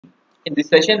In this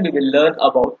session, we will learn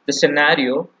about the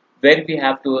scenario where we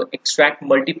have to extract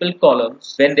multiple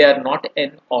columns when they are not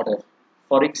in order.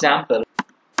 For example,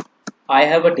 I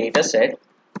have a data set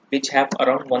which have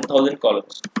around 1000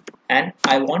 columns and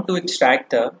I want to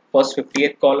extract the first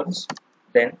 58 columns,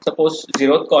 then suppose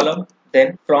 0th column,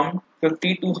 then from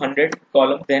 50 to 100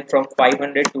 column, then from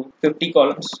 500 to 50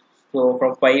 columns, so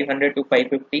from 500 to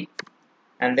 550,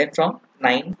 and then from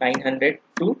 900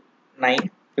 to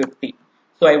 950.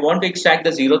 So I want to extract the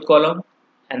 0th column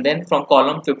and then from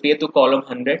column 50th to column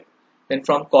 100, then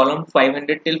from column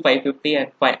 500 till 550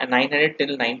 and 900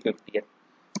 till 950th.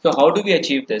 So how do we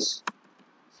achieve this?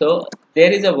 So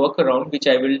there is a workaround which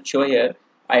I will show here.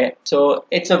 So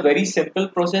it's a very simple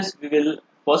process. We will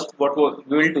first what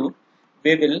we will do.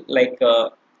 We will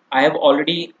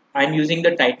I'm using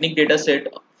the Titanic data set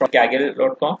from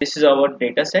kaggle.com. This is our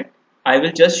data set. I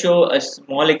will just show a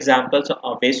small examples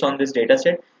based on this data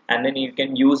set, and then you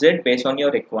can use it based on your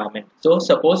requirement. So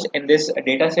suppose in this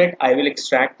data set I will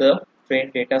extract the train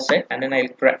data set, and then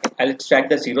I'll extract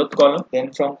the 0th column,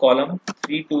 then from column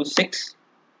 3 to 6,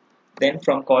 then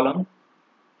from column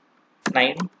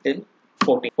 9 till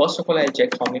 14. First of all, I'll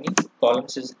check how many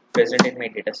columns is present in my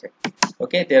data set.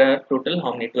 Okay, there are total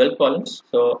how many? 12 columns.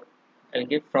 So I'll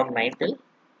give from 9 till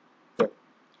 12.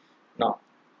 Now,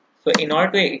 so in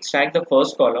order to extract the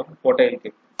first column, what I'll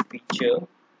give? Feature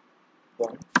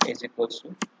 1 is equals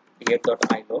to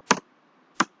df.iloc,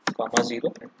 comma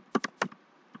 0.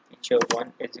 Feature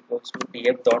 1 is equals to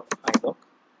df.iloc.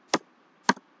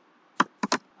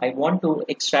 I want to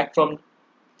extract from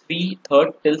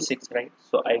 3rd till 6th, right?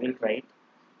 So I will write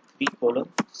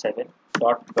 3:7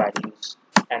 dot values,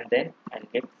 and then I'll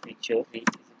get feature 3 is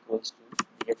equals to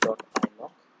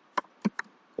df.iloc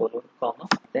colon comma,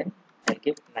 then I'll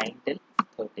give 9 till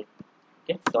 13.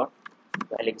 Okay, dot.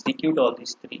 I'll execute all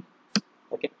these three.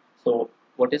 Okay, so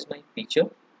what is my feature?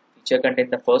 Feature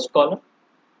contains the first column,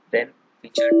 then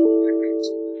feature 2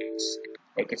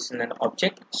 contains it's in an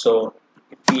object. So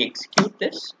if we execute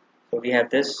this, so we have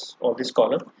this this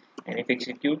column, and if we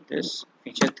execute this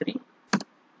feature 3,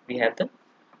 we have the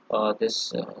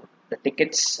the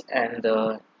tickets and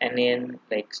the NAN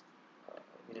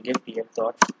we'll give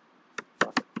df.info.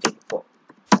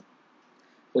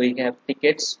 So we have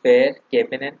tickets, fare,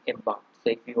 cabin, and embark. So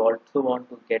if you also want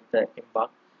to get the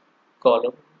embark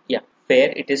column, yeah,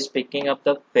 fare, it is picking up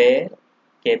the fare,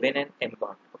 cabin, and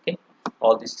embark. Okay,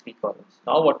 all these three columns.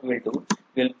 Now what we'll do,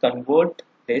 we'll convert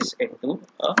this into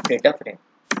a data frame.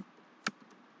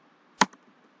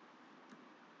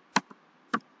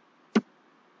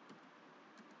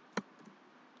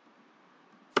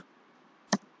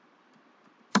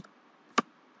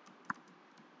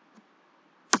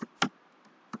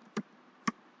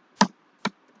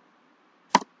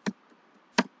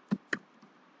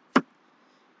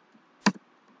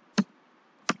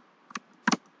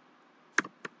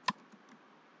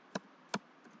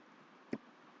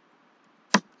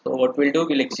 So what we'll do,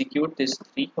 we'll execute these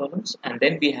three columns, and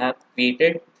then we have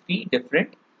created three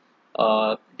different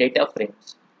data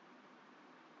frames.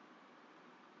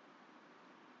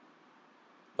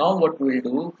 Now what we'll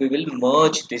do, we will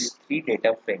merge these three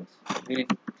data frames. We'll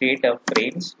create a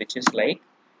frames which is like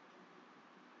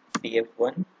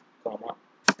df1, comma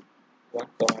 1,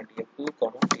 comma df2,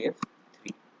 comma df3.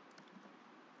 We'll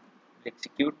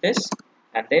execute this,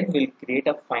 and then we'll create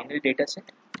a final data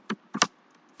set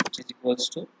which is equals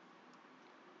to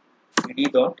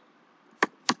pd.concat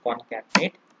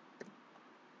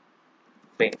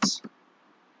frames,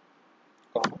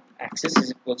 comma axis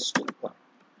is equals to 1.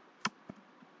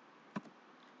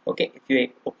 Okay, if you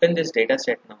open this data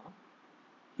set now,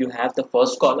 you have the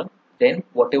first column, then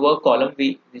whatever column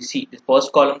we see, the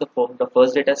first column, the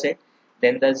first data set,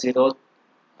 then the 0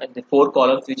 and the 4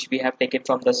 columns which we have taken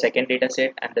from the second data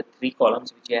set, and the 3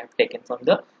 columns which we have taken from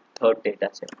the third data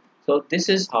set. So this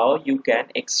is how you can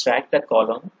extract the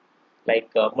column,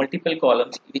 multiple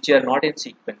columns which are not in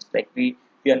sequence, like we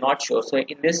are not sure. So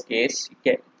in this case,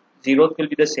 0th will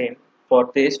be the same. For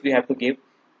this we have to give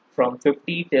from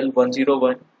 50 till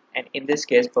 101, and in this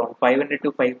case from 500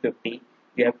 to 550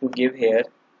 we have to give here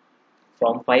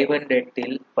from 500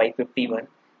 till 551,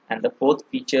 and the fourth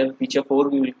feature 4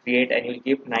 we will create, and you will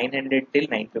give 900 till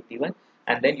 951,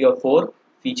 and then your 4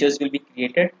 features will be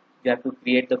created. You have to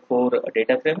create the 4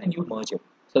 data frame and you merge it.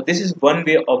 So this is one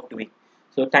way of doing.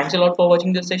 So thanks a lot for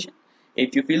watching this session.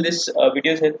 If you feel this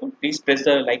video is helpful, please press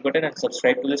the like button and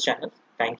subscribe to this channel. Thank you.